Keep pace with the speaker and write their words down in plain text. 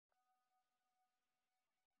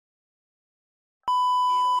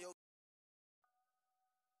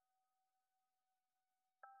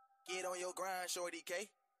Get on your grind, Shorty K.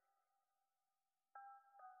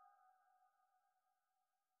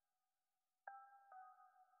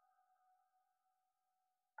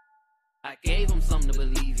 I gave them something to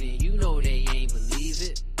believe in, you know they ain't believe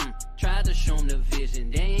it. Tried to show them the vision,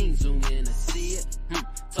 they ain't zoom in to see it.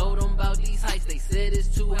 Told them about these heights, they said it's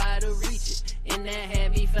too high to reach it. And that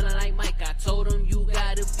had me feeling like Mike, I told them you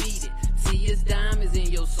gotta beat it. See, it's diamonds in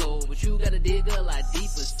your soul, but you gotta dig a lot deeper.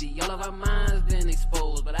 See, all of our minds been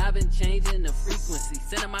exposed, but I've been changing the frequency.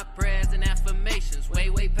 Sending my prayers and affirmations,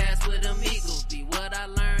 way past where them eagles be. What I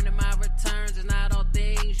learned in my returns is not all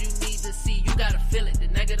things you need to see. You gotta feel it, the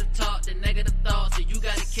negative talk, the negative thoughts, and you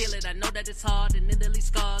gotta kill it. I know that it's hard and it leaves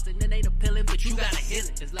scars and it ain't appealing, but you gotta heal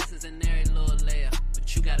it. There's lessons in every little layer,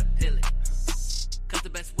 but you gotta peel it. Cause the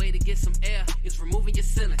best way to get some air is removing your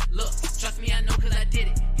ceiling. Look, trust me, I know cause I did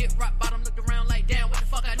it. Hit rock bottom, looked around like damn, what the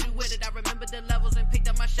fuck I do with it? I remember the levels and picked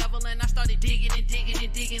up my shovel and I started digging and digging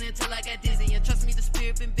and digging until I got dizzy. And trust me, the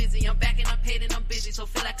spirit been busy. I'm back and I'm paid and I'm busy. So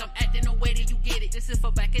feel like I'm acting the way that you get it. This is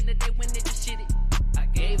for back in the day when they just shit it. I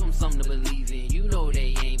gave them something to believe in, you know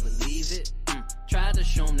they ain't believe it. Tried to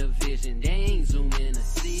show them the vision, they ain't zoom in to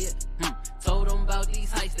see it. Told them about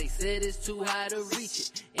these heights, they said it's too high to reach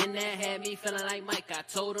it. And that had me feeling like Mike, I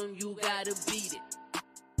told them you gotta beat it.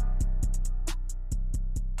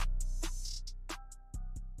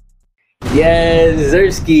 Yes,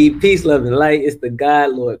 Zersky, peace, love, and light. It's the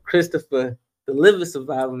God Lord Christopher, the Liver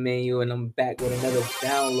Survival Manual, and I'm back with another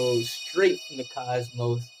download straight from the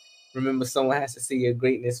cosmos. Remember, someone has to see your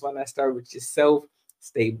greatness. Why not start with yourself?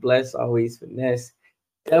 Stay blessed, always finesse.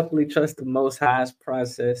 Definitely trust the Most High's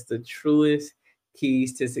process, the truest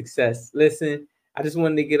keys to success. Listen, I just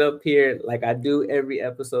wanted to get up here like I do every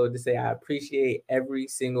episode to say I appreciate every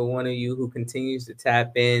single one of you who continues to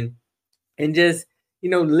tap in and just,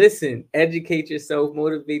 listen, educate yourself,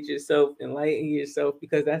 motivate yourself, enlighten yourself,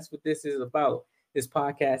 because that's what this is about. This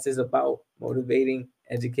podcast is about motivating,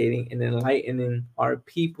 educating, and enlightening our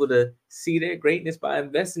people to see their greatness by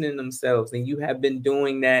investing in themselves. And you have been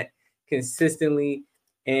doing that consistently,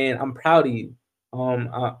 and I'm proud of you. I'm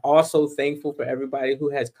also thankful for everybody who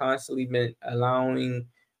has constantly been allowing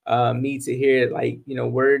me to hear,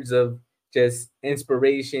 words of just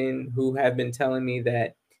inspiration, who have been telling me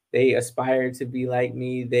that they aspire to be like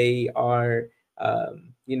me. They are,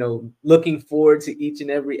 looking forward to each and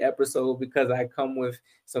every episode because I come with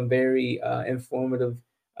some very informative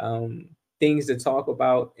things to talk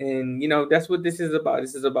about. And, that's what this is about.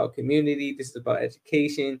 This is about community. This is about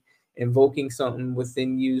education, invoking something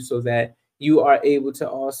within you so that you are able to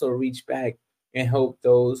also reach back and help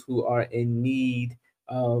those who are in need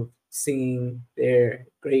of seeing their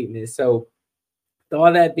greatness. So, with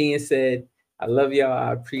all that being said, I love y'all.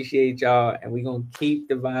 I appreciate y'all. And we're going to keep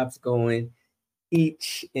the vibes going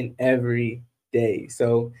each and every day.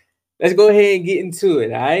 So let's go ahead and get into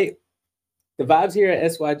it. All right. The vibes here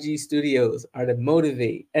at SYG Studios are to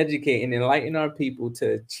motivate, educate, and enlighten our people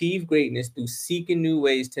to achieve greatness through seeking new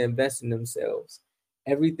ways to invest in themselves.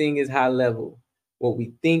 Everything is high level. What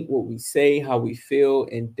we think, what we say, how we feel,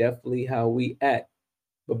 and definitely how we act.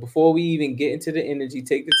 But before we even get into the energy,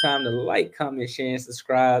 take the time to like, comment, share, and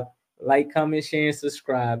subscribe. Like, comment, share, and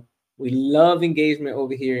subscribe. We love engagement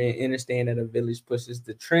over here and understand that a village pushes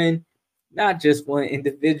the trend, not just one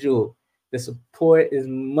individual. The support is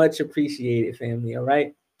much appreciated, family, all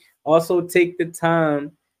right? Also, take the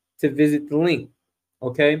time to visit the link,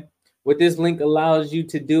 okay? What this link allows you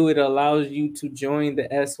to do, it allows you to join the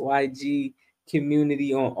SYG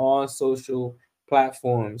community on all social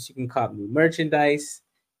platforms. You can cop new merchandise.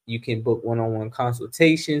 You can book one-on-one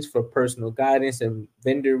consultations for personal guidance and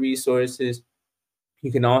vendor resources.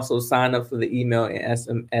 You can also sign up for the email and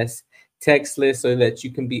SMS text list so that you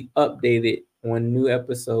can be updated on new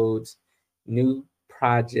episodes, new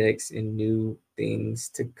projects, and new things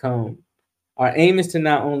to come. Our aim is to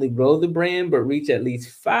not only grow the brand, but reach at least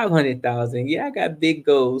 500,000. Yeah, I got big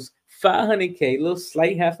goals. 500K, little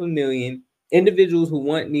slight 500,000 individuals who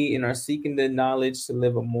want, need, and are seeking the knowledge to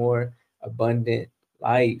live a more abundant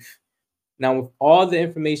life. Now, with all the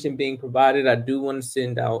information being provided, I do want to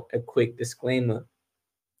send out a quick disclaimer.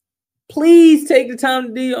 Please take the time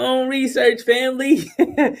to do your own research, family.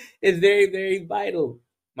 It's very, very vital.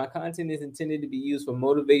 My content is intended to be used for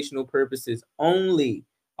motivational purposes only.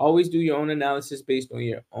 Always do your own analysis based on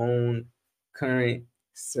your own current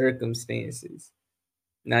circumstances.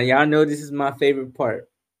 Now, y'all know this is my favorite part.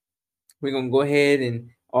 We're going to go ahead and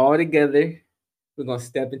all together, we're going to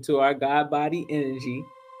step into our God body energy.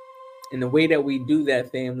 And the way that we do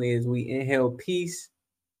that, family, is we inhale peace,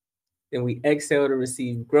 then we exhale to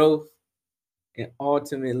receive growth, and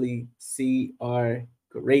ultimately see our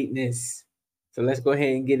greatness. So let's go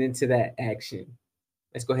ahead and get into that action.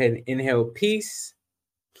 Let's go ahead and inhale peace.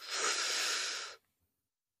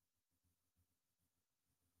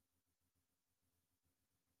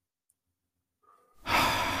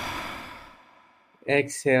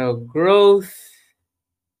 Exhale growth.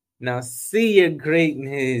 Now see your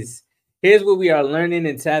greatness. Here's what we are learning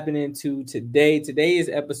and tapping into today. Today is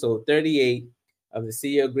episode 38 of the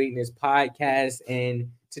See Your Greatness podcast. And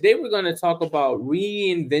today we're going to talk about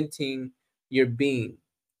reinventing your being.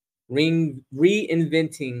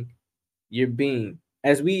 Reinventing your being.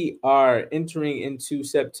 As we are entering into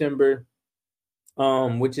September,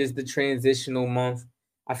 which is the transitional month,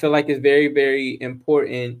 I feel like it's very, very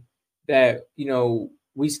important that,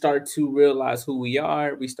 we start to realize who we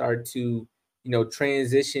are. We start to,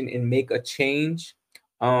 transition and make a change.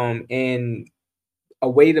 And a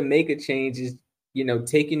way to make a change is,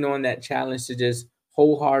 taking on that challenge to just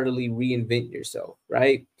wholeheartedly reinvent yourself,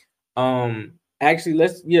 right? Actually,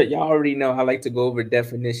 y'all already know I like to go over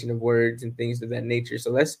definition of words and things of that nature.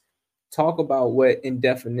 So let's talk about what in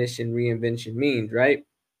definition reinvention means, right?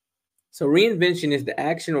 So reinvention is the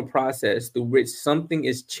action or process through which something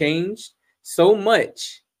is changed so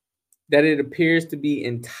much that it appears to be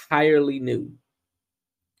entirely new.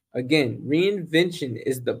 Again, reinvention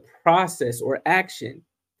is the process or action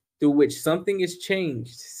through which something is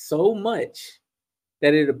changed so much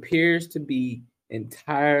that it appears to be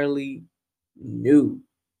entirely new.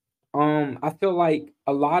 I feel like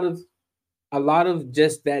a lot of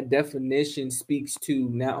just that definition speaks to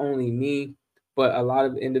not only me, but a lot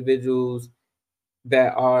of individuals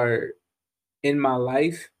that are in my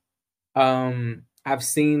life. I've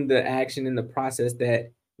seen the action in the process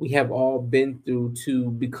that we have all been through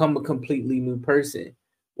to become a completely new person,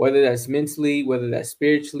 whether that's mentally, whether that's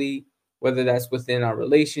spiritually, whether that's within our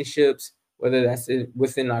relationships, whether that's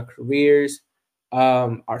within our careers,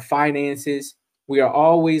 our finances. We are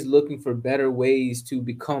always looking for better ways to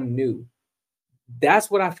become new.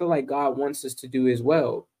 That's what I feel like God wants us to do as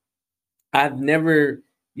well. I've never,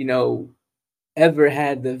 you know, ever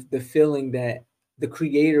had the feeling that the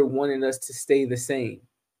creator wanted us to stay the same.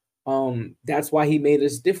 That's why he made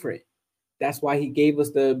us different. That's why he gave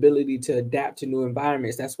us the ability to adapt to new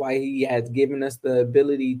environments. That's why he has given us the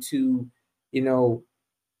ability to, you know,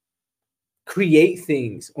 create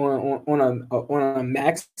things on a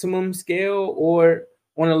maximum scale or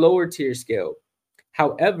on a lower tier scale.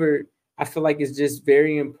 However, I feel like it's just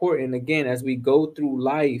very important again as we go through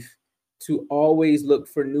life to always look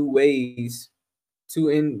for new ways to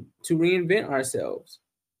reinvent ourselves.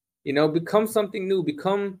 Become something new,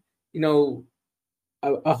 become, you know,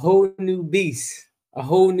 a whole new beast, a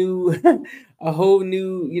whole new a whole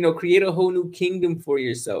new, create a whole new kingdom for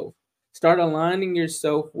yourself. Start aligning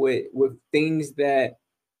yourself with things that,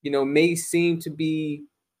 may seem to be,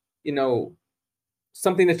 you know,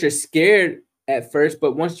 something that you're scared at first,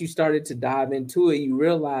 but once you started to dive into it, you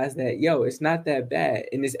realize that, it's not that bad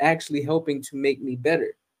and it's actually helping to make me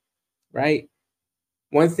better, right?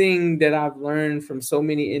 One thing that I've learned from so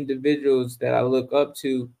many individuals that I look up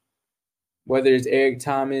to, whether it's Eric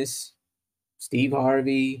Thomas, Steve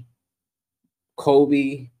Harvey,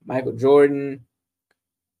 Kobe, Michael Jordan,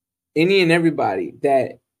 any and everybody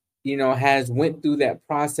that, has went through that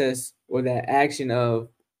process or that action of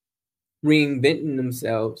reinventing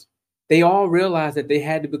themselves, they all realized that they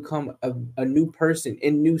had to become a new person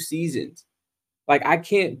in new seasons. Like, I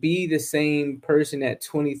can't be the same person at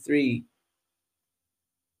 23,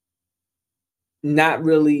 not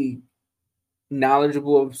really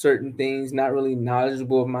knowledgeable of certain things, not really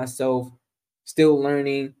knowledgeable of myself, still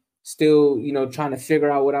learning, still, trying to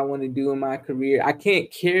figure out what I want to do in my career. I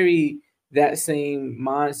can't carry that same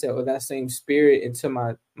mindset or that same spirit into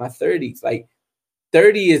my 30s. Like,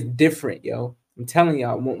 30 is different, yo. I'm telling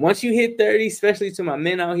y'all, once you hit 30, especially to my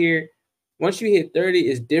men out here, once you hit 30,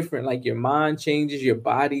 it's different. Like, your mind changes, your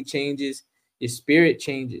body changes, your spirit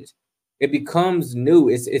changes. It becomes new.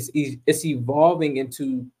 It's evolving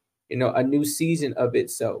into, a new season of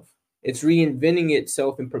itself. It's reinventing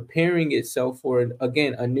itself and preparing itself for,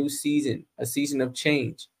 again, a new season, a season of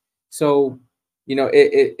change. So,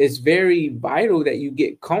 it's very vital that you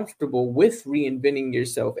get comfortable with reinventing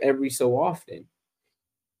yourself every so often.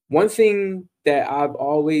 One thing that I've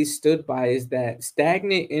always stood by is that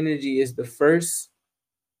stagnant energy is the first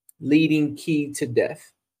leading key to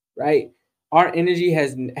death, right? Our energy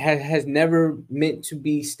has never meant to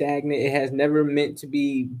be stagnant. It has never meant to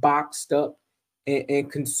be boxed up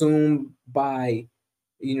and consumed by,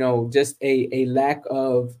 just a lack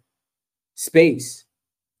of space,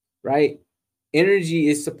 right? Energy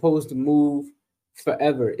is supposed to move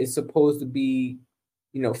forever. It's supposed to be,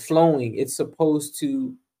 flowing. It's supposed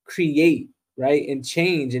to create. right? And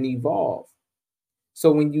change and evolve.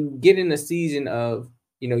 So when you get in a season of,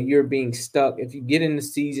 you're being stuck, if you get in the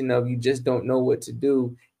season of you just don't know what to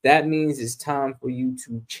do, that means it's time for you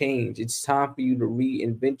to change. It's time for you to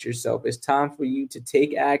reinvent yourself. It's time for you to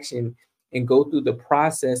take action and go through the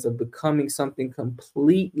process of becoming something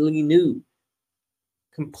completely new,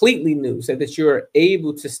 so that you're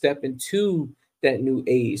able to step into that new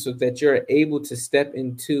age, so that you're able to step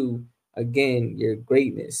into, again, your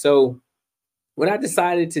greatness. So what I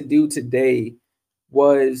decided to do today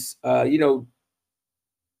was,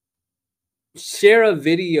 share a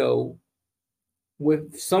video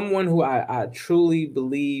with someone who I truly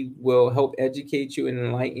believe will help educate you and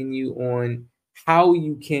enlighten you on how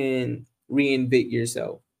you can reinvent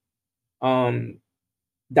yourself.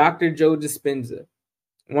 Dr. Joe Dispenza,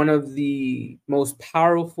 one of the most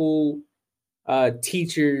powerful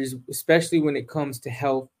teachers, especially when it comes to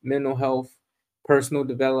health, mental health, personal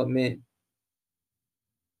development.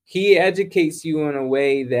 He educates you in a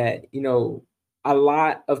way that, a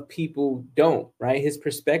lot of people don't, right? His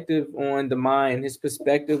perspective on the mind, his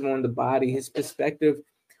perspective on the body, his perspective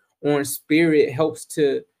on spirit helps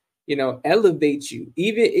to, elevate you.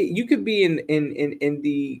 Even you could be in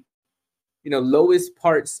the, lowest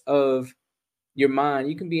parts of your mind,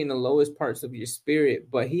 you can be in the lowest parts of your spirit,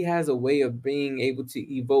 but he has a way of being able to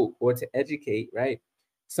evoke or to educate, right?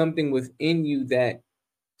 Something within you that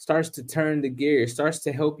starts to turn the gear, starts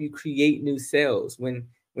to help you create new cells. When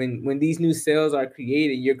these new cells are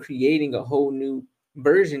created, you're creating a whole new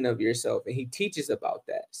version of yourself, and he teaches about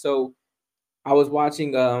that. So I was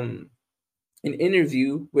watching an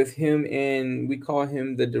interview with him, and we call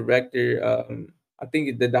him the director, I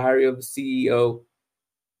think the Diary of a CEO.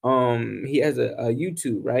 He has a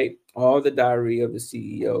YouTube, right? All the Diary of the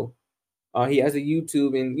CEO. He has a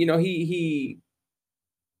YouTube, and he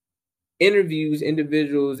interviews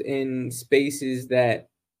individuals in spaces that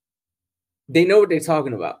they know what they're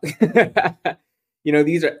talking about.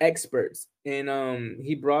 These are experts. And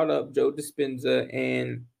he brought up Joe Dispenza,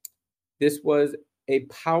 and this was a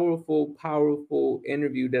powerful, powerful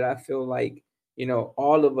interview that I feel like,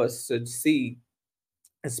 all of us should see,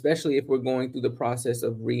 especially if we're going through the process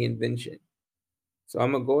of reinvention. So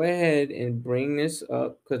I'm gonna go ahead and bring this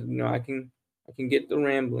up because I can get the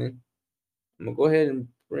rambling. I'm gonna go ahead and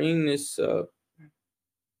bring this up.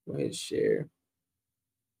 Go ahead, share.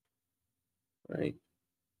 Right.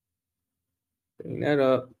 Bring that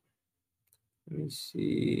up. Let me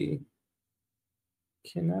see.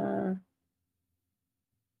 Can I?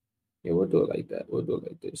 Yeah, we'll do it like that. We'll do it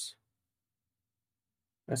like this.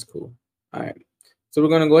 That's cool. All right. So we're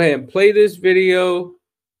gonna go ahead and play this video.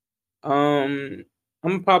 I'm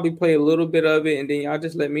gonna probably play a little bit of it, and then y'all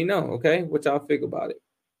just let me know, okay? What y'all think about it.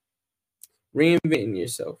 Reinventing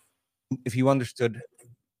yourself. If you understood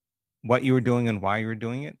what you were doing and why you were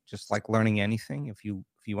doing it, just like learning anything, if you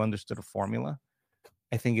understood a formula,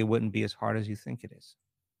 I think it wouldn't be as hard as you think it is.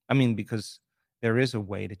 I mean, because there is a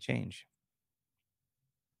way to change.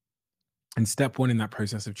 And step one in that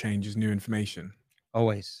process of change is new information.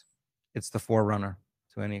 Always. It's the forerunner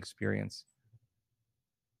to any experience.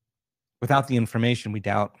 Without the information, we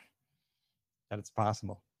doubt that it's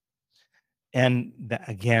possible. And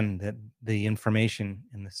again, the information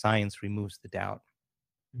and the science removes the doubt.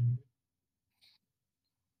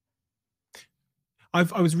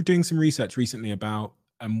 I was doing some research recently about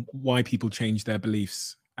why people change their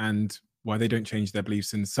beliefs and why they don't change their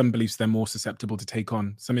beliefs. And some beliefs they're more susceptible to take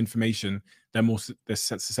on. Some information they're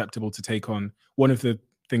susceptible to take on. One of the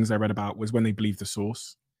things I read about was when they believe the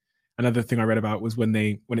source. Another thing I read about was when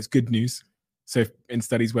it's good news. So in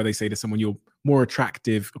studies where they say to someone, you're more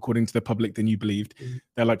attractive according to the public than you believed,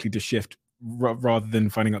 they're likely to shift rather than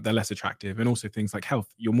finding out they're less attractive. And also things like health.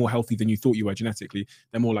 You're more healthy than you thought you were genetically.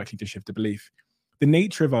 They're more likely to shift a belief. The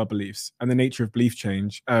nature of our beliefs and the nature of belief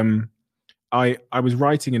change. I was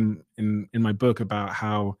writing in my book about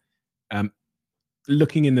how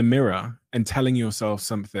looking in the mirror and telling yourself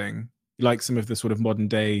something, like some of the sort of modern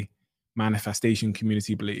day manifestation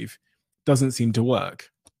community believe, doesn't seem to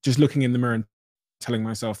work. Just looking in the mirror and telling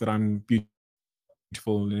myself that I'm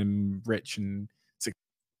beautiful and rich and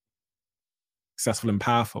successful and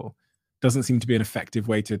powerful doesn't seem to be an effective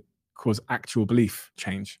way to cause actual belief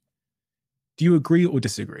change. Do you agree or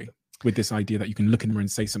disagree with this idea that you can look in the mirror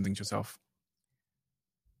and say something to yourself?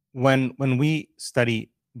 When we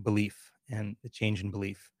study belief and the change in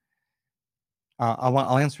belief,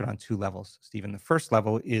 I'll answer it on two levels, Stephen. The first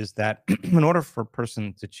level is that in order for a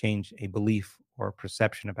person to change a belief or a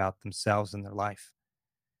perception about themselves and their life,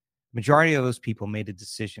 majority of those people made a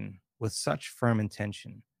decision with such firm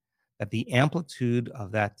intention that the amplitude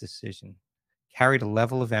of that decision carried a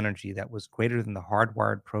level of energy that was greater than the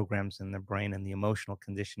hardwired programs in their brain and the emotional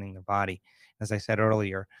conditioning in their body. As I said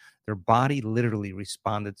earlier, their body literally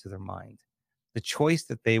responded to their mind. The choice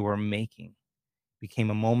that they were making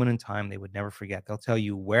became a moment in time they would never forget. They'll tell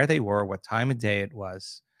you where they were, what time of day it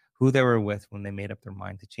was, who they were with when they made up their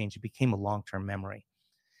mind to change. It became a long-term memory.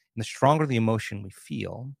 And the stronger the emotion we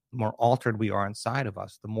feel, the more altered we are inside of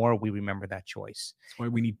us, the more we remember that choice. That's why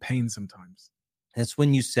we need pain sometimes. That's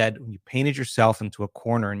when you painted yourself into a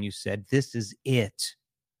corner and you said, this is it.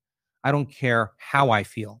 I don't care how I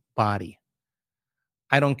feel, body.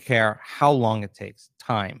 I don't care how long it takes,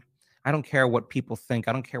 time. I don't care what people think.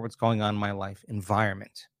 I don't care what's going on in my life,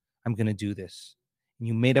 environment. I'm going to do this. And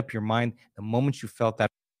you made up your mind the moment you felt that.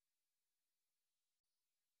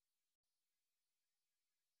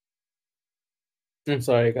 I'm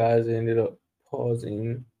sorry, guys. I ended up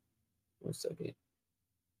pausing. 1 second.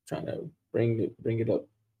 Trying to bring it up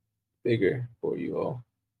bigger for you all.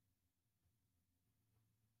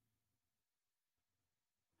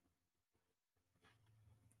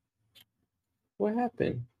 What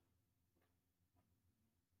happened?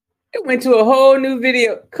 It went to a whole new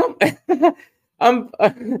video. Come, I'm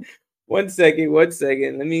 1 second. 1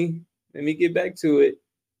 second. Let me get back to it.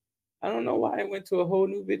 I don't know why it went to a whole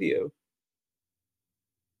new video.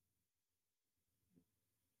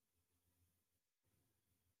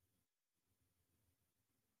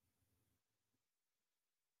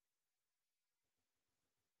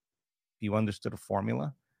 If you understood a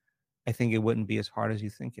formula, I think it wouldn't be as hard as you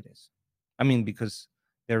think it is. I mean, because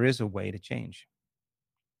there is a way to change.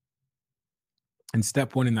 And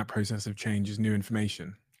step one in that process of change is new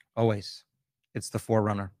information. Always. It's the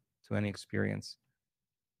forerunner to any experience.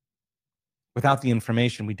 Without the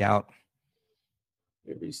information, we doubt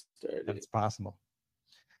It restarted. that it's possible.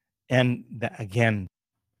 And that, again,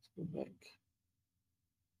 Let's go back.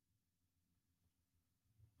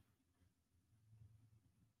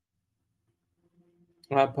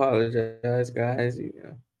 I apologize, guys. You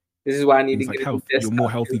know, this is why I need Things to like get health. You're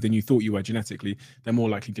more healthy than you thought you were genetically. They're more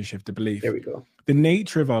likely to shift a belief. There we go. The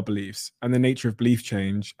nature of our beliefs and the nature of belief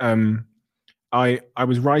change. I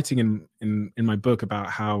was writing in my book about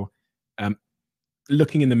how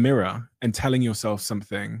looking in the mirror and telling yourself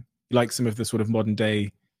something, like some of the sort of modern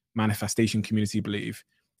day manifestation community believe,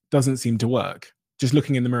 doesn't seem to work. Just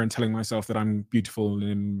looking in the mirror and telling myself that I'm beautiful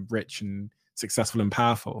and rich and successful and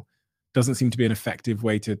powerful doesn't seem to be an effective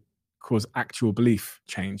way to cause actual belief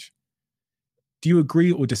change. Do you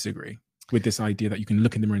agree or disagree with this idea that you can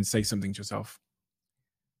look in the mirror and say something to yourself?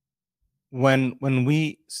 When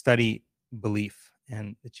we study belief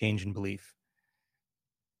and the change in belief,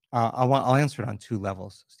 I'll answer it on two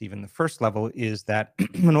levels, Stephen. The first level is that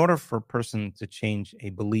in order for a person to change a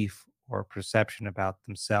belief or a perception about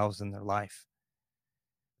themselves and their life,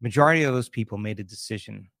 the majority of those people made a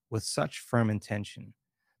decision with such firm intention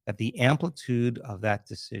that the amplitude of that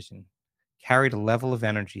decision carried a level of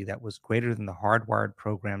energy that was greater than the hardwired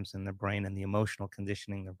programs in their brain and the emotional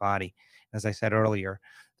conditioning in their body. As I said earlier,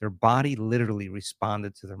 their body literally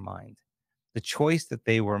responded to their mind. The choice that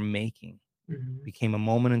they were making became a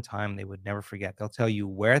moment in time they would never forget. They'll tell you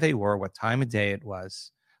where they were, what time of day it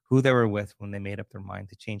was, who they were with when they made up their mind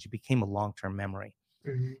to change. It became a long-term memory.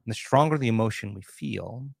 And the stronger the emotion we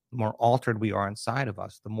feel, the more altered we are inside of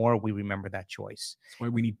us, the more we remember that choice. That's why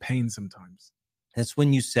we need pain sometimes. That's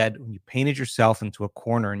when you painted yourself into a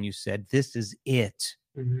corner and you said, this is it.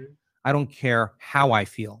 I don't care how I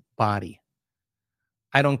feel, body.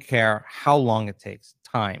 I don't care how long it takes,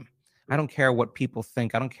 time. I don't care what people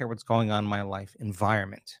think. I don't care what's going on in my life,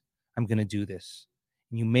 environment. I'm going to do this.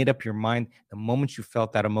 And you made up your mind. The moment you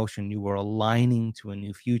felt that emotion, you were aligning to a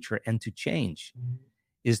new future, and to change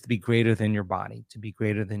is to be greater than your body, to be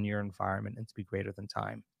greater than your environment, and to be greater than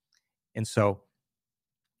time. And so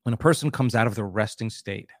when a person comes out of the resting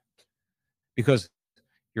state, because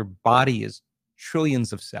your body is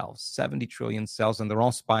trillions of cells, 70 trillion cells, and they're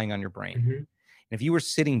all spying on your brain. And if you were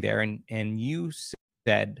sitting there and you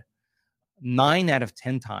said 9 out of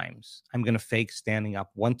 10 times, I'm going to fake standing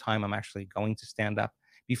up. One time I'm actually going to stand up.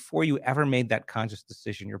 Before you ever made that conscious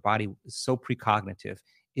decision, your body is so precognitive.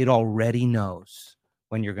 It already knows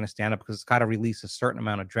when you're going to stand up because it's got to release a certain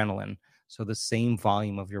amount of adrenaline. So the same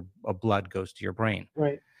volume of your blood goes to your brain.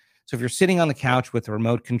 Right. So if you're sitting on the couch with a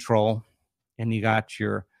remote control and you got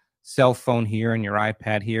your cell phone here and your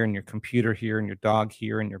iPad here and your computer here and your dog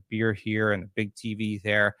here and your beer here and a big TV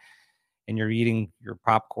there, and you're eating your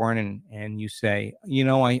popcorn and you say,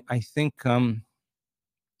 I think I'm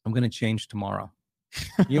going to change tomorrow.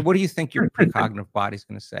 What do you think your precognitive body's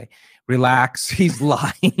going to say? Relax. He's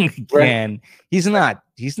lying again. Right.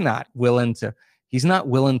 He's not willing to. He's not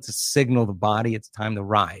willing to signal the body it's time to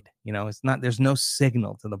ride. There's no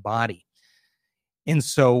signal to the body. And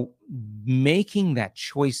so making that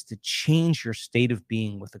choice to change your state of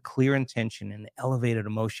being with a clear intention and elevated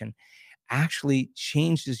emotion actually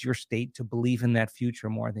changes your state to believe in that future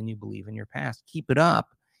more than you believe in your past. Keep it up.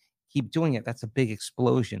 Keep doing it. That's a big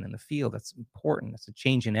explosion in the field. That's important. That's a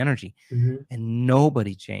change in energy. And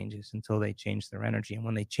nobody changes until they change their energy. And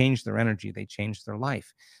when they change their energy, they change their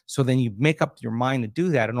life. So then you make up your mind to do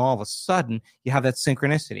that. And all of a sudden, you have that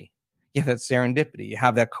synchronicity. You have that serendipity. You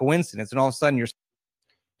have that coincidence. And all of a sudden, you're...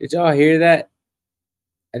 Did y'all hear that?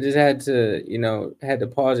 I just had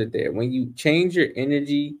to pause it there. When you change your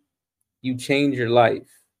energy, you change your life.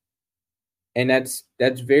 And that's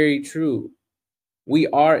very true. We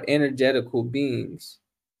are energetical beings.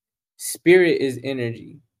 Spirit is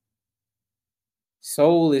energy.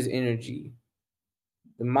 Soul is energy.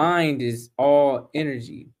 The mind is all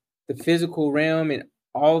energy. The physical realm and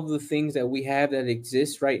all the things that we have that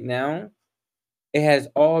exist right now, it has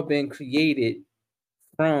all been created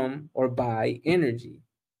from or by energy.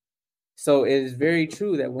 So it is very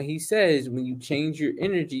true that when he says, when you change your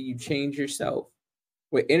energy, you change yourself.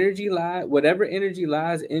 Where energy lies, whatever energy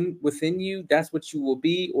lies within you, that's what you will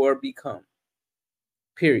be or become.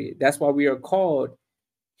 Period. That's why we are called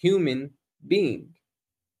human being.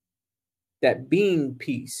 That being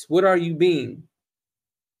piece. What are you being?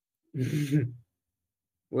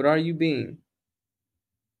 What are you being?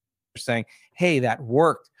 Saying, hey, that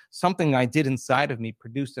worked. Something I did inside of me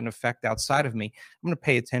produced an effect outside of me. I'm going to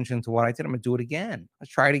pay attention to what I did. I'm going to do it again.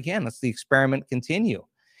 Let's try it again. Let's the experiment continue.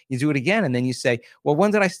 You do it again. And then you say, well,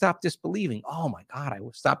 when did I stop disbelieving? Oh my God, I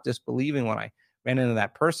stopped disbelieving when I ran into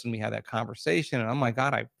that person. We had that conversation. And oh my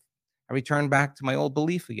God, I returned back to my old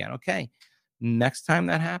belief again. Okay. Next time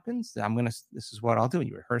that happens, this is what I'll do.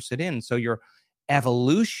 You rehearse it in. So your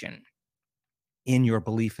evolution in your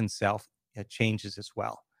belief in self, it changes as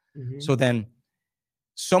well. So then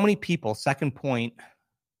so many people, second point,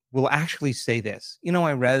 will actually say this.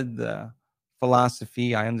 I read the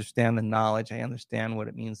philosophy. I understand the knowledge. I understand what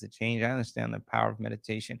it means to change. I understand the power of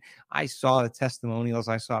meditation. I saw the testimonials.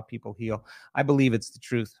 I saw people heal. I believe it's the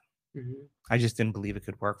truth. I just didn't believe it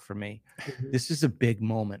could work for me. This is a big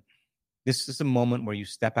moment. This is a moment where you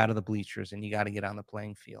step out of the bleachers and you got to get on the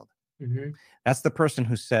playing field. That's the person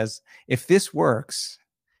who says, if this works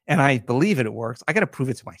and I believe it works, I got to prove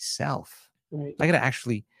it to myself. Right. I got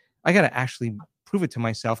to actually prove it to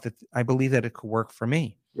myself that I believe that it could work for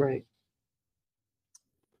me. Right.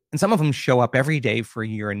 And some of them show up every day for a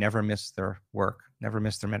year and never miss their work, never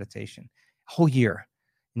miss their meditation. A whole year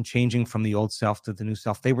in changing from the old self to the new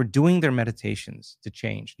self. They were doing their meditations to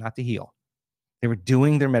change, not to heal. They were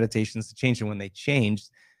doing their meditations to change. And when they changed,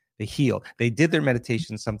 they healed. They did their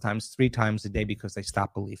meditations sometimes 3 times a day because they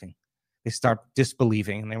stopped believing. They start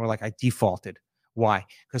disbelieving. And they were like, I defaulted. Why?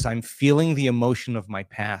 Because I'm feeling the emotion of my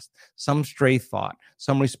past. Some stray thought,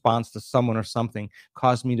 some response to someone or something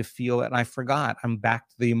caused me to feel it. And I forgot. I'm back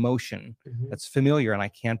to the emotion that's familiar. And I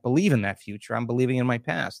can't believe in that future. I'm believing in my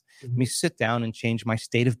past. Let me sit down and change my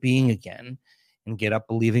state of being again and get up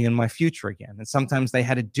believing in my future again. And sometimes they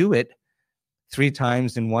had to do it 3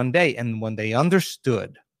 times in one day. And when they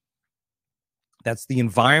understood that's the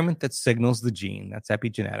environment that signals the gene, that's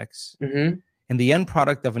epigenetics. And the end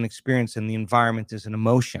product of an experience in the environment is an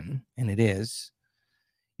emotion, and it is.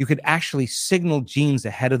 You could actually signal genes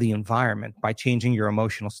ahead of the environment by changing your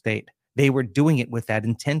emotional state. They were doing it with that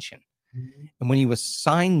intention. And when you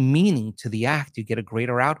assign meaning to the act, you get a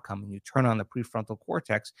greater outcome, and you turn on the prefrontal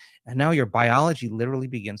cortex, and now your biology literally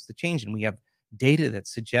begins to change. And we have data that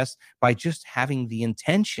suggests by just having the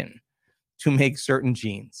intention to make certain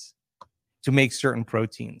genes, to make certain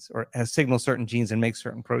proteins, or signal certain genes and make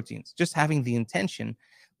certain proteins. Just having the intention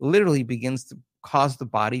literally begins to cause the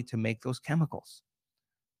body to make those chemicals.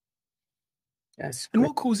 That's and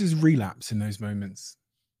what causes relapse in those moments?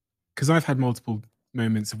 Because I've had multiple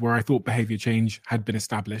moments of where I thought behavior change had been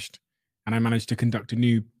established, and I managed to conduct a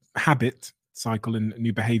new habit cycle and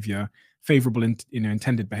new behavior, favorable and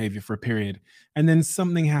intended behavior for a period, and then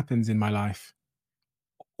something happens in my life,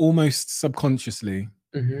 almost subconsciously,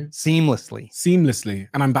 seamlessly,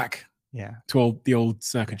 and I'm back to the old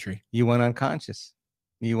circuitry. You went unconscious.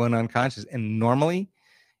 And normally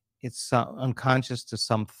it's unconscious to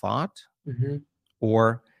some thought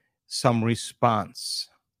or some response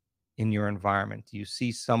in your environment. You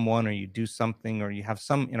see someone, or you do something, or you have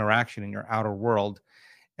some interaction in your outer world,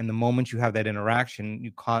 and the moment you have that interaction,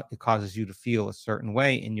 it causes you to feel a certain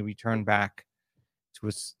way, and you return back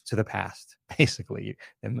to the past. Basically,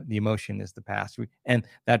 the emotion is the past, and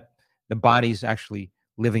that the body's actually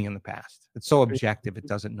living in the past. It's so objective, it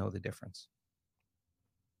doesn't know the difference.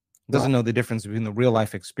 Doesn't know the difference between the real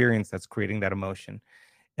life experience that's creating that emotion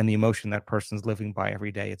and the emotion that person's living by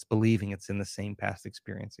every day. It's believing it's in the same past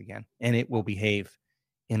experience again, and it will behave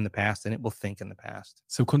in the past, and it will think in the past.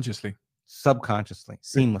 Subconsciously. Subconsciously,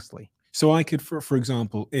 seamlessly. So I could, for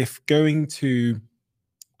example, if going to,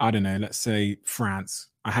 I don't know, let's say France,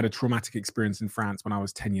 I had a traumatic experience in France when I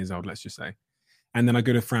was 10 years old, let's just say. And then I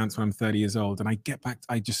go to France when I'm 30 years old and I get back,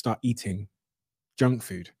 I just start eating junk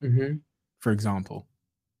food, for example.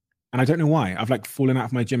 And I don't know why. I've like fallen out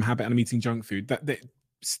of my gym habit and I'm eating junk food. That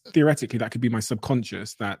theoretically, that could be my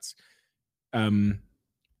subconscious that's falling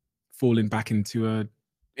back into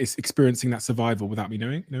it's experiencing that survival without me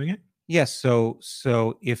knowing it. Yes.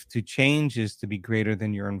 So if to change is to be greater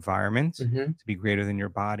than your environment, to be greater than your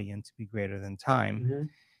body, and to be greater than time,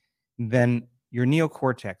 then your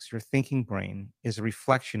neocortex, your thinking brain, is a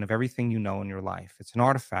reflection of everything you know in your life. It's an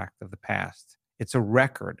artifact of the past. It's a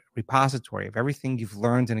record, repository of everything you've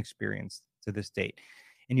learned and experienced to this date.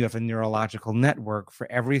 And you have a neurological network for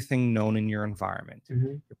everything known in your environment.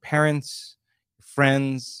 Your parents, your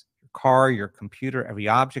friends, your car, your computer, every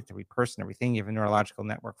object, every person, everything. You have a neurological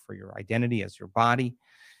network for your identity as your body,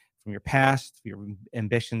 from your past, your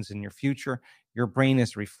ambitions, and your future. Your brain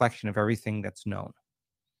is a reflection of everything that's known.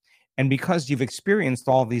 And because you've experienced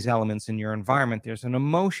all these elements in your environment, there's an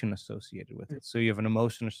emotion associated with it. So you have an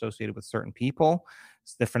emotion associated with certain people,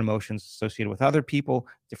 different emotions associated with other people,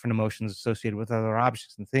 different emotions associated with other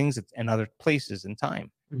objects and things and other places in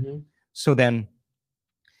time. So then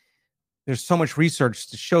there's so much research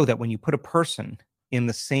to show that when you put a person in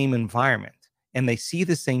the same environment and they see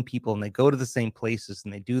the same people and they go to the same places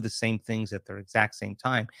and they do the same things at their exact same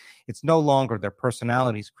time, it's no longer their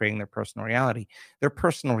personalities creating their personal reality. Their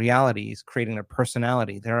personal reality is creating their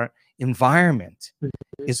personality. Their environment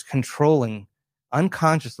is controlling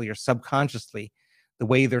unconsciously or subconsciously the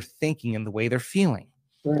way they're thinking and the way they're feeling.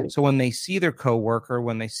 So when they see their coworker,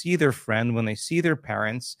 when they see their friend, when they see their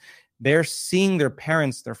parents, they're seeing their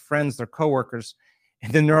parents, their friends, their coworkers,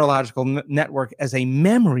 and the neurological network as a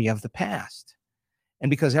memory of the past. And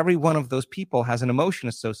because every one of those people has an emotion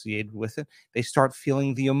associated with it, they start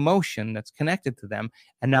feeling the emotion that's connected to them.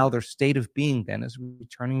 And now their state of being then is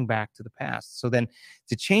returning back to the past. So then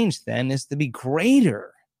to change then is to be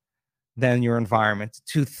greater than your environment,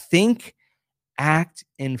 to think, act,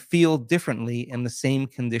 and feel differently in the same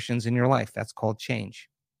conditions in your life. That's called change.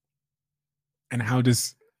 And how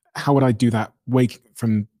would I do that? Wake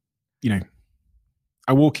from,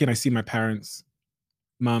 I walk in, I see my parents,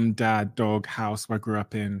 mum, dad, dog, house where I grew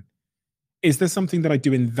up in. Is there something that I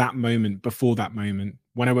do in that moment, before that moment,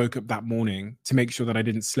 when I woke up that morning, to make sure that I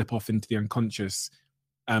didn't slip off into the unconscious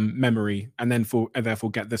memory and then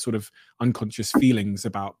therefore get the sort of unconscious feelings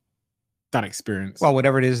about that experience? Well,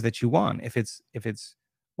 whatever it is that you want. If it's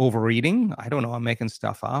overeating, I don't know, I'm making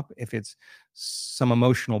stuff up. If it's some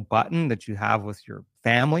emotional button that you have with your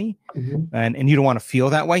family and you don't want to feel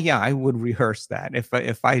that way, yeah, I would rehearse that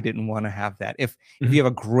if I didn't want to have that. If you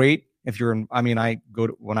have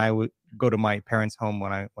when I would go to my parents' home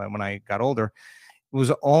when I got older, it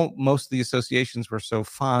was most of the associations were so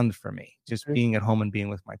fond for me, just being at home and being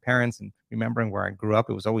with my parents and remembering where I grew up.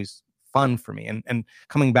 It was always fun for me, and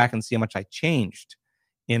coming back and see how much I changed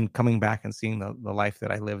in coming back and seeing the life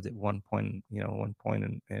that I lived at one point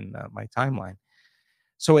in my timeline.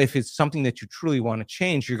 So if it's something that you truly want to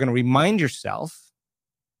change, you're going to remind yourself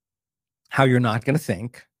how you're not going to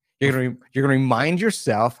think. You're going to remind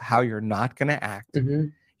yourself how you're not going to act. You're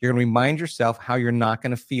going to remind yourself how you're not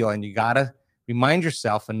going to feel. And you got to remind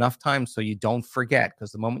yourself enough times so you don't forget,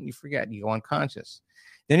 because the moment you forget, you go unconscious.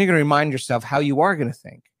 Then you're going to remind yourself how you are going to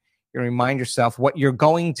think. You're going to remind yourself what you're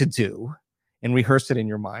going to do and rehearse it in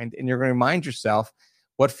your mind. And you're going to remind yourself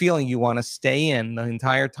what feeling you want to stay in the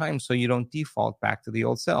entire time so you don't default back to the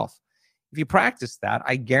old self. If you practice that,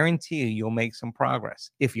 I guarantee you'll make some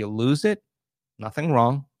progress. If you lose it, nothing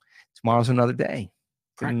wrong. Tomorrow's another day.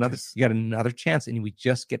 You got another chance, and we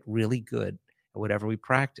just get really good at whatever we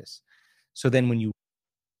practice. So then when you...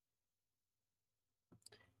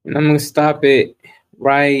 And I'm going to stop it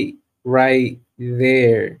right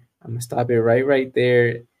there. I'm going to stop it right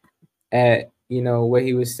there at, what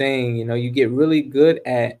he was saying. You get really good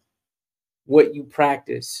at what you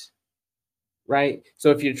practice, right? So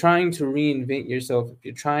if you're trying to reinvent yourself, if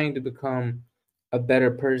you're trying to become a better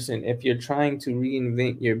person, if you're trying to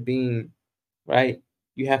reinvent your being, right,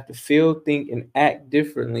 you have to feel, think, and act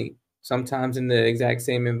differently, sometimes in the exact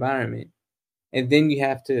same environment. And then you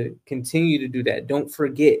have to continue to do that. Don't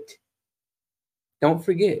forget.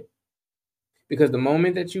 Because the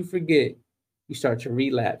moment that you forget, you start to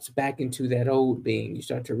relapse back into that old being. You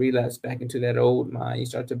start to relapse back into that old mind. You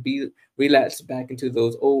start to relapse back into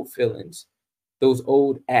those old feelings, those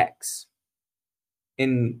old acts.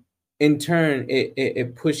 And in turn,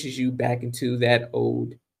 it pushes you back into that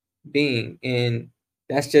old being. And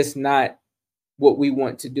that's just not what we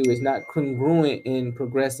want to do. It's not congruent in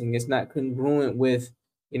progressing. It's not congruent with,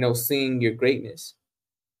 seeing your greatness.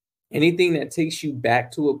 Anything that takes you back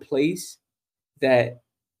to a place that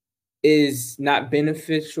is not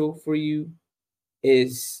beneficial for you,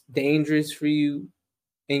 is dangerous for you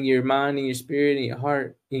in your mind, in your spirit, in your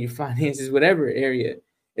heart, in your finances, whatever area,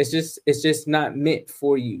 it's just not meant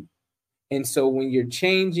for you. And so when you're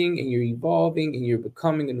changing and you're evolving and you're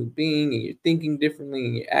becoming a new being and you're thinking differently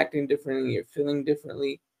and you're acting differently and you're feeling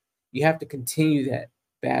differently, you have to continue that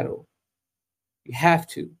battle. You have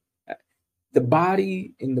to. The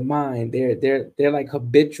body and the mind, they're like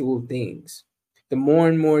habitual things. The more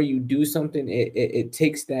and more you do something, it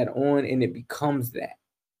takes that on and it becomes that.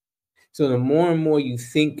 So the more and more you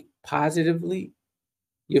think positively,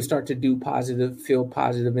 you'll start to do positive, feel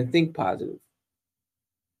positive, and think positive.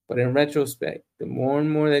 But in retrospect, the more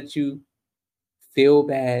and more that you feel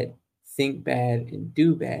bad, think bad, and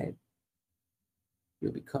do bad,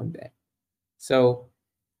 you'll become bad. So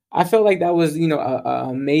I felt like that was, a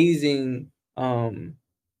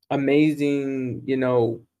amazing,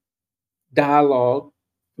 dialogue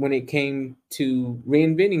when it came to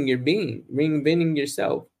reinventing your being, reinventing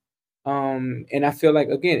yourself. And I feel like,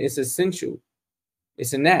 again, it's essential.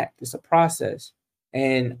 It's an act, it's a process.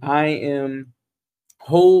 And I am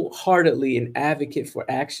wholeheartedly an advocate for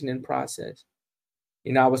action and process.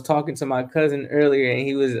 I was talking to my cousin earlier, and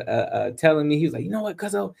he was telling me, he was like, you know what,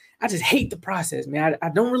 cuzzo, I just hate the process, man. I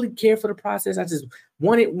don't really care for the process. I just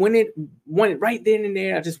want it right then and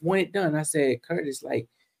there. I just want it done. I said, Curtis, like,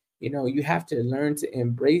 you have to learn to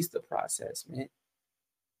embrace the process, man.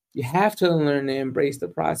 You have to learn to embrace the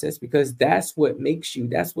process because that's what makes you,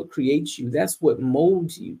 that's what creates you, that's what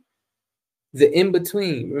molds you. The in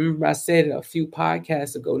between. Remember, I said a few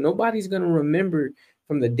podcasts ago, nobody's going to remember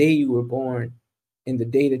from the day you were born and the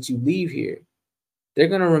day that you leave here. They're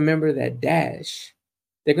going to remember that dash.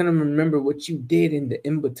 They're going to remember what you did in the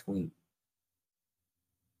in between.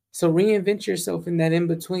 So reinvent yourself in that in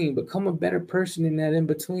between. Become a better person in that in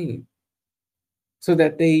between. So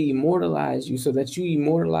that they immortalize you, so that you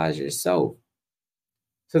immortalize yourself,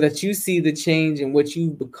 so that you see the change in what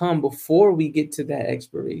you've become before we get to that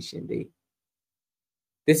expiration date.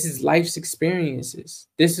 This is life's experiences.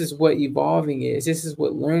 This is what evolving is. This is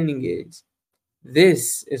what learning is.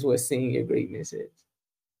 This is what seeing your greatness is.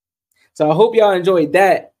 So I hope y'all enjoyed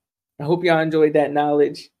that. I hope y'all enjoyed that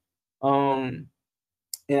knowledge. And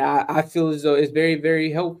I feel as though it's very,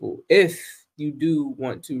 very helpful if you do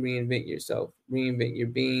want to reinvent yourself, reinvent your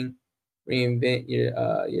being, reinvent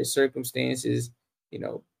your circumstances,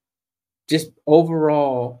 just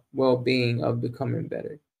overall well-being of becoming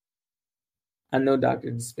better. I know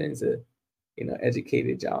Dr. Dispenza,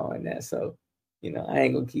 educated y'all on that. So, I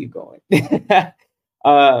ain't gonna keep going.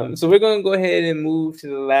 So we're gonna go ahead and move to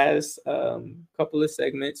the last couple of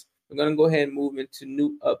segments. We're gonna go ahead and move into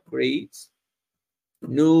new upgrades.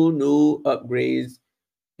 New upgrades.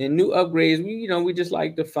 And new upgrades, we just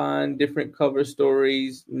like to find different cover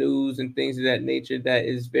stories, news, and things of that nature that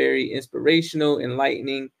is very inspirational,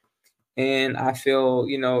 enlightening, and I feel,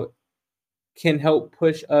 can help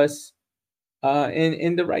push us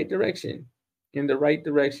in the right direction,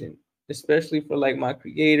 especially for like my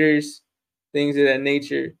creators, things of that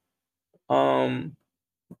nature.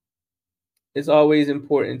 It's always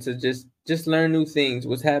important to just learn new things,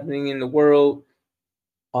 what's happening in the world,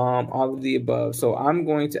 all of the above. So I'm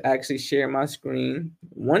going to actually share my screen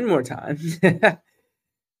one more time.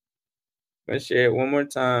 Let's share it one more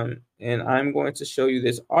time, and I'm going to show you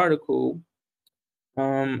this article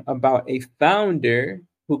about a founder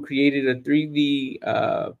who created a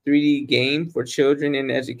 3D game for children in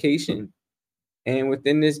education. And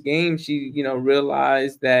within this game, she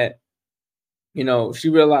realized that she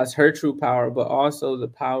realized her true power, but also the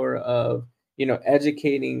power of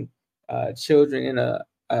educating children in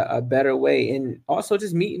a better way, and also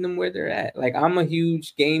just meeting them where they're at. Like, I'm a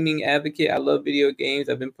huge gaming advocate. I love video games.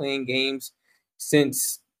 I've been playing games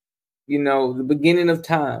since the beginning of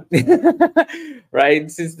time, right?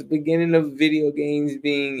 Since the beginning of video games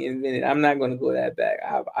being invented. I'm not going to go that back.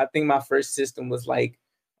 I think my first system was like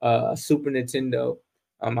Super Nintendo.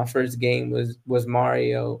 My first game was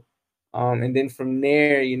Mario, and then from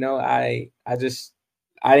there, I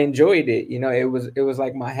enjoyed it. It was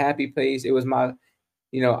like my happy place. It was my,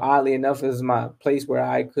 oddly enough, it was my place where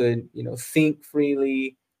I could think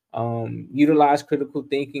freely, utilize critical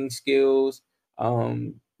thinking skills.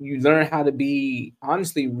 You learn how to be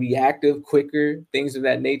honestly reactive, quicker, things of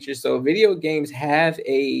that nature. So video games have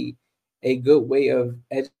a good way of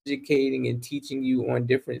educating and teaching you on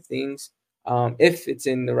different things, if it's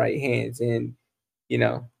in the right hands. And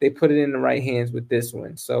they put it in the right hands with this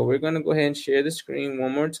one. So we're going to go ahead and share the screen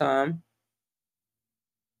one more time.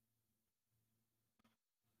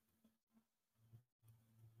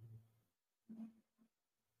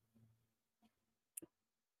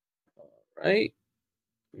 All right.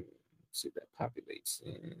 Let's see if that populates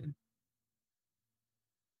in.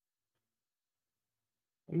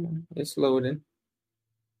 Come on, it's loading.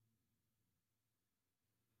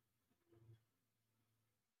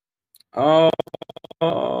 All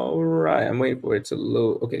right. I'm waiting for it to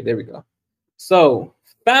load. Okay, there we go. So,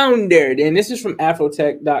 founded, and this is from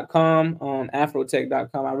afrotech.com.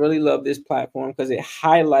 Afrotech.com. I really love this platform because it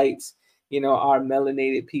highlights, our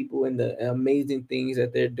melanated people and the amazing things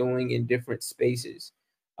that they're doing in different spaces.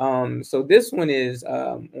 So this one is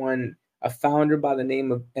on a founder by the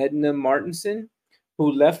name of Edna Martinson,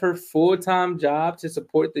 who left her full-time job to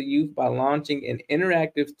support the youth by launching an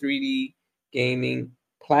interactive 3D gaming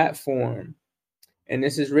platform. And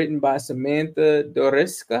this is written by Samantha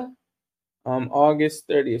Doreska, August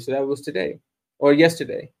 30th. So that was today or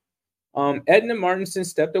yesterday. Edna Martinson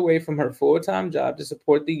stepped away from her full-time job to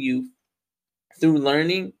support the youth through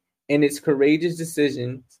learning, and its courageous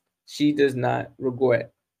decisions she does not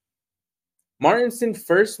regret. Martinson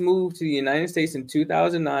first moved to the United States in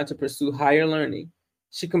 2009 to pursue higher learning.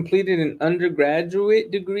 She completed an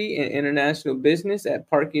undergraduate degree in international business at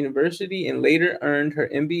Park University and later earned her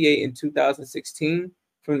MBA in 2016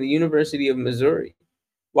 from the University of Missouri,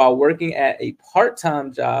 while working at a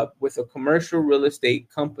part-time job with a commercial real estate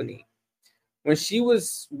company. When she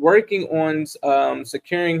was working on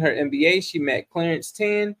securing her MBA, she met Clarence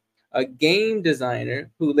Tan, a game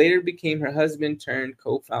designer who later became her husband turned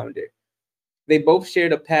co-founder. They both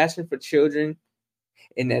shared a passion for children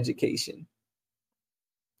and education.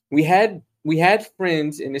 We had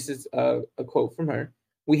friends, and this is a quote from her.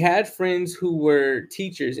 We had friends who were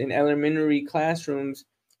teachers in elementary classrooms,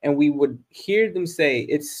 and we would hear them say,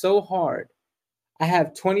 "It's so hard. I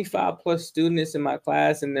have 25 plus students in my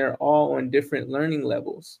class, and they're all on different learning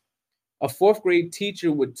levels." A fourth grade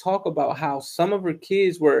teacher would talk about how some of her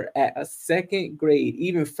kids were at a second grade,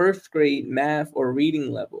 even first grade math or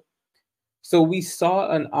reading level. So we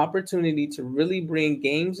saw an opportunity to really bring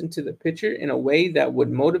games into the picture in a way that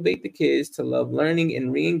would motivate the kids to love learning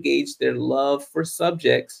and re-engage their love for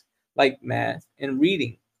subjects like math and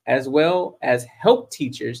reading, as well as help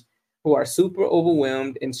teachers who are super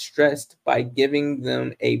overwhelmed and stressed by giving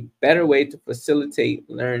them a better way to facilitate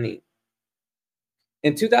learning.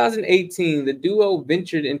 In 2018, the duo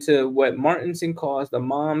ventured into what Martinson calls the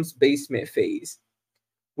mom's basement phase.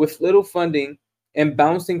 With little funding and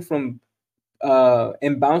bouncing from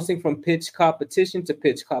pitch competition to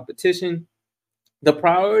pitch competition, the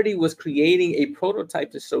priority was creating a prototype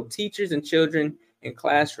to show teachers and children in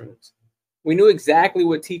classrooms. We knew exactly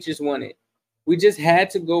what teachers wanted. We just had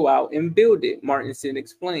to go out and build it, Martinson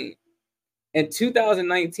explained. In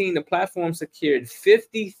 2019, the platform secured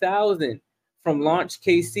 50,000 from Launch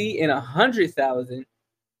KC and 100,000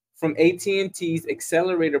 from AT&T's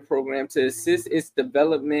accelerator program to assist its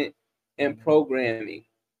development and programming.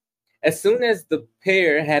 As soon as the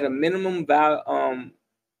pair had a minimum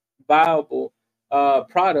viable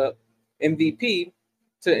product, MVP,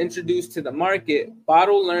 to introduce to the market,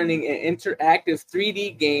 Bottle Learning, an interactive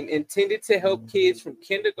 3D game intended to help kids from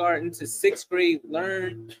kindergarten to sixth grade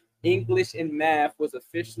learn English and math, was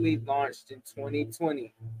officially launched in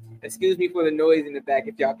 2020. Excuse me for the noise in the back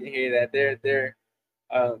if y'all can hear that. They're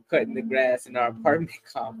cutting the grass in our apartment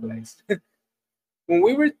complex. When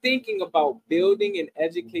we were thinking about building an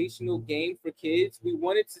educational game for kids, we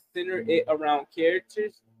wanted to center it around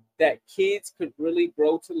characters that kids could really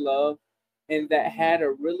grow to love and that had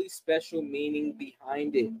a really special meaning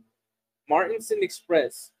behind it. Martinson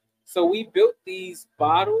expressed, so we built these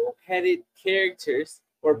bottle-headed characters,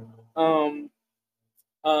 or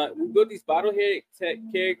we built these bottle-headed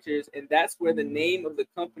characters, and that's where the name of the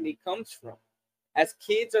company comes from. As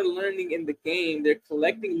kids are learning in the game, they're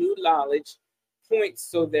collecting new knowledge points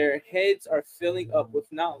so their heads are filling up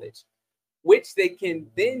with knowledge, which they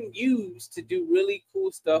can then use to do really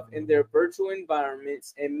cool stuff in their virtual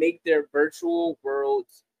environments and make their virtual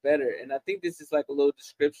worlds better. And I think this is like a little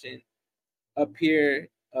description up here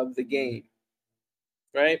of the game,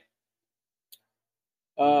 right?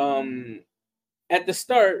 At the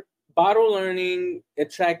start, Bottle Learning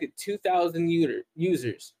attracted 2,000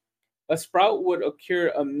 users. A sprout would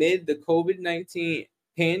occur amid the COVID-19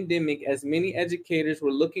 pandemic, as many educators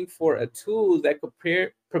were looking for a tool that could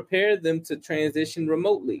prepare them to transition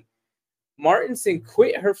remotely. Martinson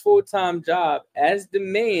quit her full-time job as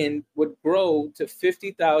demand would grow to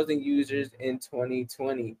 50,000 users in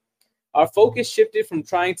 2020. Our focus shifted from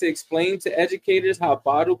trying to explain to educators how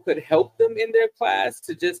Bottle could help them in their class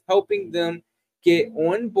to just helping them get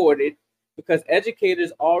onboarded, because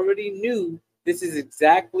educators already knew this is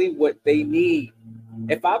exactly what they need.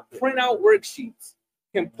 If I print out worksheets,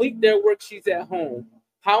 complete their worksheets at home,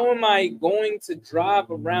 how am I going to drive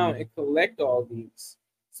around and collect all these?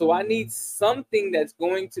 So I need something that's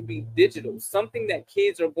going to be digital, something that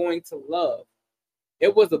kids are going to love.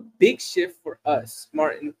 It was a big shift for us,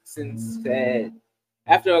 Martinson said.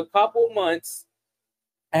 After a couple months,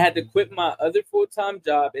 I had to quit my other full-time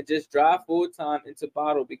job and just drive full-time into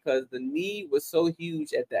Bottle because the need was so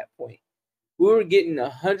huge at that point. We were getting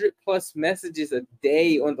 100+ messages a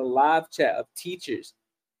day on the live chat of teachers.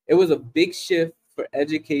 It was a big shift for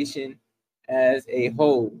education as a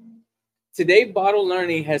whole. Today, Bottle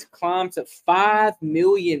Learning has climbed to 5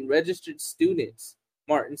 million registered students,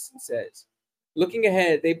 Martinson says. Looking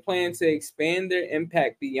ahead, they plan to expand their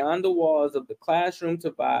impact beyond the walls of the classroom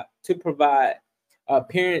to provide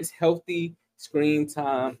parents healthy screen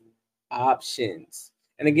time options.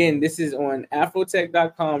 And again, this is on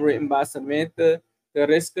afrotech.com, written by Samantha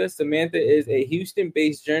Gariska. Samantha is a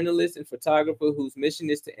Houston-based journalist and photographer whose mission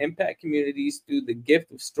is to impact communities through the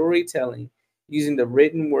gift of storytelling using the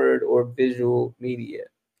written word or visual media.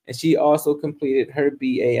 And she also completed her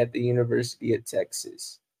BA at the University of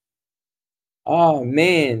Texas. Oh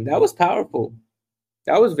man, that was powerful.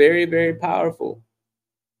 That was very, very powerful.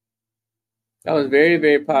 That was very,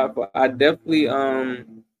 very powerful. I definitely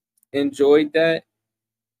enjoyed that.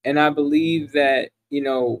 And I believe that,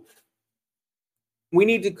 we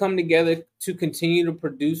need to come together to continue to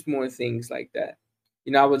produce more things like that.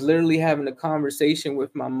 I was literally having a conversation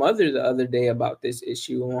with my mother the other day about this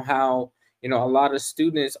issue on how, a lot of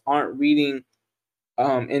students aren't reading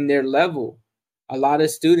in their level. A lot of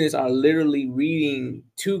students are literally reading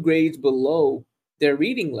 2 grades below their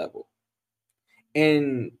reading level.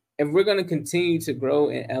 And if we're going to continue to grow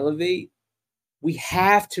and elevate, we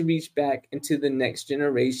have to reach back into the next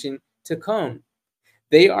generation to come.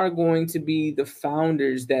 They are going to be the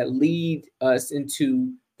founders that lead us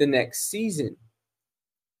into the next season.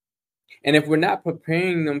 And if we're not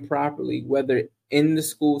preparing them properly, whether in the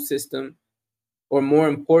school system or more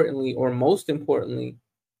importantly, or most importantly,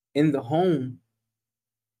 in the home,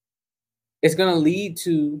 it's going to lead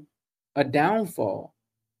to a downfall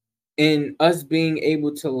in us being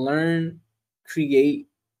able to learn, create,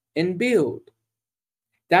 and build.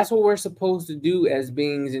 That's what we're supposed to do as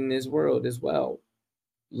beings in this world as well.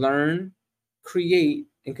 Learn, create,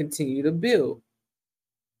 and continue to build.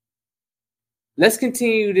 Let's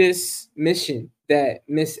continue this mission that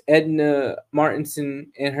Miss Edna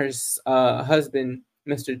Martinson and her husband,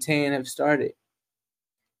 Mr. Tan, have started.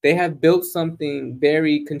 They have built something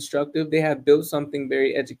very constructive. They have built something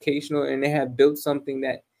very educational, and they have built something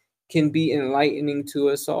that can be enlightening to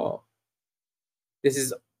us all. This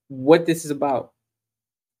is what this is about.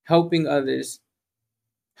 Helping others,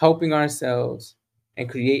 helping ourselves, and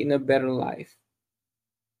creating a better life.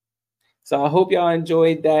 So I hope y'all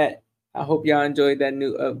enjoyed that. I hope y'all enjoyed that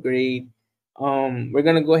new upgrade. We're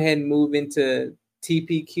going to go ahead and move into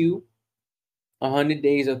TPQ, 100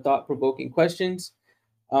 days of thought-provoking questions.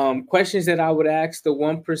 Questions that I would ask the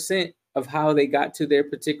 1% of how they got to their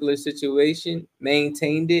particular situation,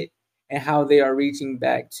 maintained it, and how they are reaching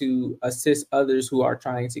back to assist others who are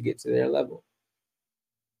trying to get to their level.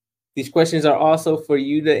 These questions are also for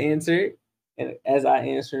you to answer, and as I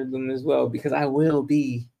answer them as well, because I will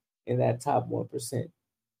be in that top 1%.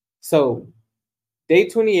 So, day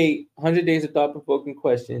 28, 100 days of thought-provoking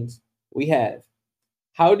questions, we have,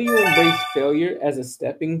 how do you embrace failure as a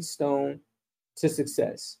stepping stone to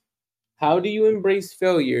success? How do you embrace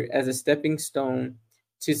failure as a stepping stone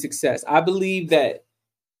to success? I believe that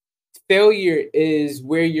failure is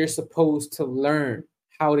where you're supposed to learn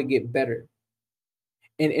how to get better.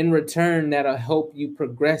 And in return, that'll help you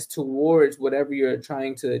progress towards whatever you're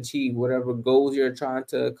trying to achieve, whatever goals you're trying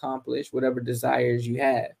to accomplish, whatever desires you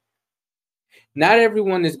have. Not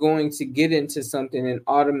everyone is going to get into something and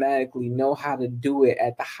automatically know how to do it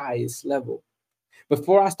at the highest level.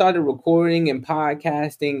 Before I started recording and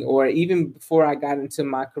podcasting, or even before I got into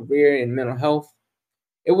my career in mental health,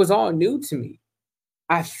 it was all new to me.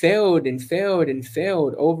 I failed and failed and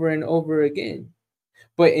failed over and over again.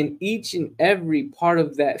 But in each and every part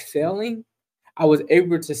of that failing, I was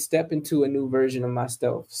able to step into a new version of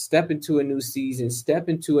myself, step into a new season, step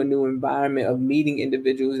into a new environment of meeting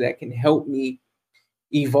individuals that can help me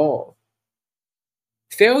evolve.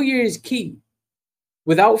 Failure is key.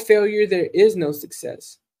 Without failure, there is no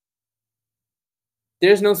success.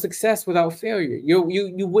 There's no success without failure.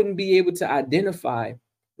 You wouldn't be able to identify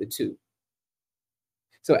the two.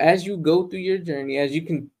 So as you go through your journey, as you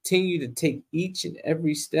continue to take each and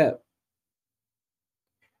every step,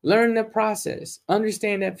 learn the process.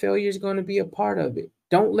 Understand that failure is going to be a part of it.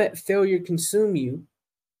 Don't let failure consume you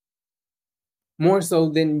more so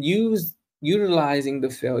than utilizing the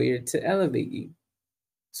failure to elevate you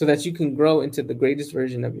so that you can grow into the greatest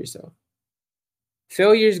version of yourself.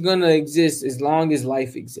 Failure is going to exist as long as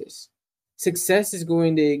life exists. Success is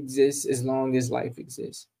going to exist as long as life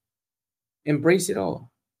exists. Embrace it all.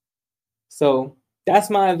 So that's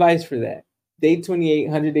my advice for that. Day 28,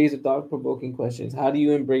 100 days of thought-provoking questions. How do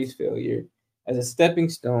you embrace failure as a stepping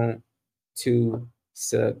stone to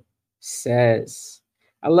success?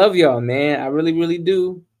 I love y'all, man. I really, really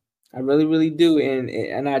do. I really, really do.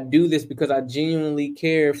 And I do this because I genuinely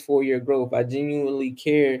care for your growth. I genuinely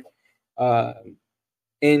care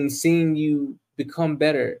in seeing you become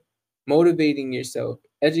better, motivating yourself,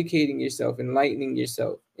 educating yourself, enlightening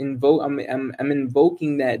yourself. I'm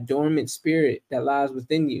invoking that dormant spirit that lies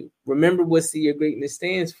within you. Remember what See Your Greatness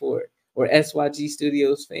stands for, or SYG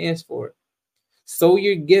Studios stands for. Sow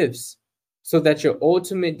your gifts so that your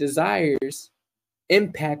ultimate desires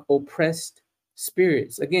impact oppressed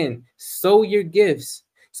spirits. Again, sow your gifts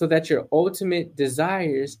so that your ultimate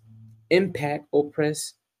desires impact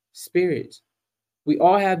oppressed spirits. We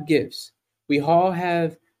all have gifts. We all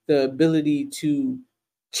have the ability to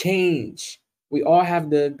change. We all have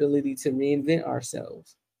the ability to reinvent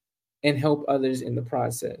ourselves and help others in the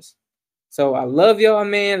process. So I love y'all,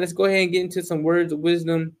 man. Let's go ahead and get into some words of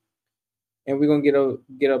wisdom, and we're going to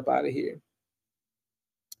get up out of here.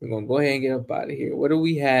 We're going to go ahead and get up out of here. What do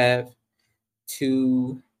we have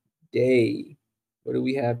today? What do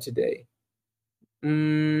we have today? Let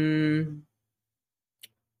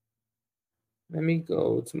me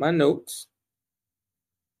go to my notes.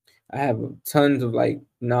 I have tons of like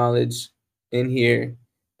knowledge in here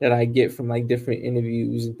that I get from like different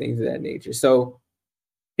interviews and things of that nature. So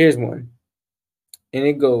here's one. And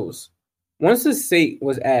it goes, once the saint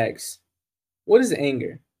was asked, what is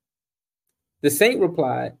anger? The saint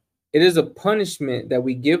replied, it is a punishment that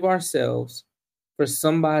we give ourselves for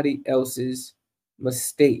somebody else's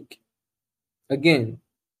mistake. Again,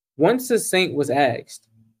 once the saint was asked,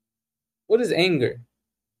 what is anger?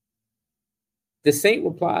 The saint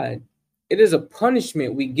replied, it is a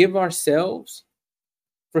punishment we give ourselves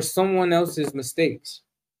for someone else's mistakes.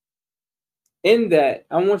 In that,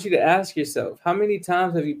 I want you to ask yourself, how many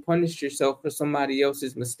times have you punished yourself for somebody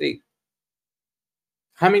else's mistake?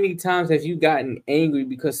 How many times have you gotten angry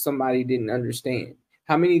because somebody didn't understand?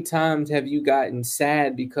 How many times have you gotten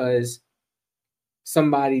sad because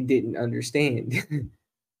somebody didn't understand?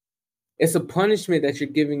 It's a punishment that you're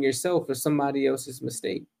giving yourself for somebody else's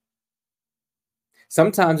mistake.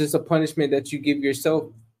 Sometimes it's a punishment that you give yourself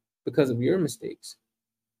because of your mistakes.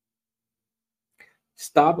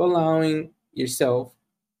 Stop allowing yourself,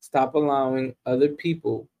 stop allowing other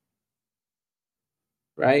people,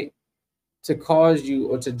 right, to cause you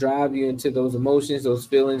or to drive you into those emotions, those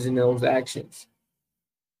feelings, and those actions.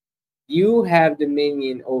 You have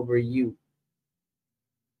dominion over you.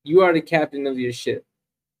 You are the captain of your ship.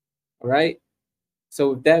 All right?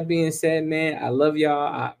 So with that being said, man, I love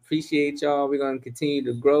y'all. I appreciate y'all. We're going to continue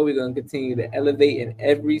to grow. We're going to continue to elevate in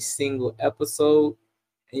every single episode.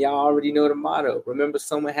 And y'all already know the motto. Remember,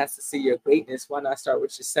 someone has to see your greatness. Why not start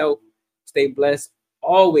with yourself? Stay blessed.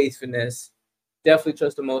 Always finesse. Definitely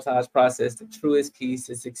trust the Most High's process. The truest keys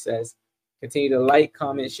to success. Continue to like,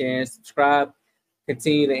 comment, share, and subscribe.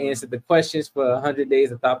 Continue to answer the questions for 100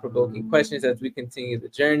 days of thought-provoking questions as we continue the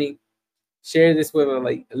journey. Share this with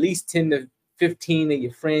like at least 10 to 15 of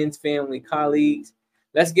your friends, family, colleagues.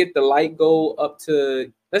 Let's get the like goal up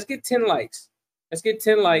to, let's get 10 likes. Let's get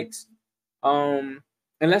 10 likes. And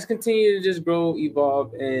let's continue to just grow,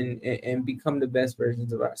 evolve, and become the best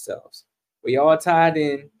versions of ourselves. We all tied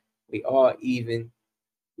in. We all even.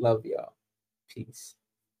 Love y'all. Peace.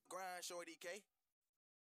 Grind, Shorty K.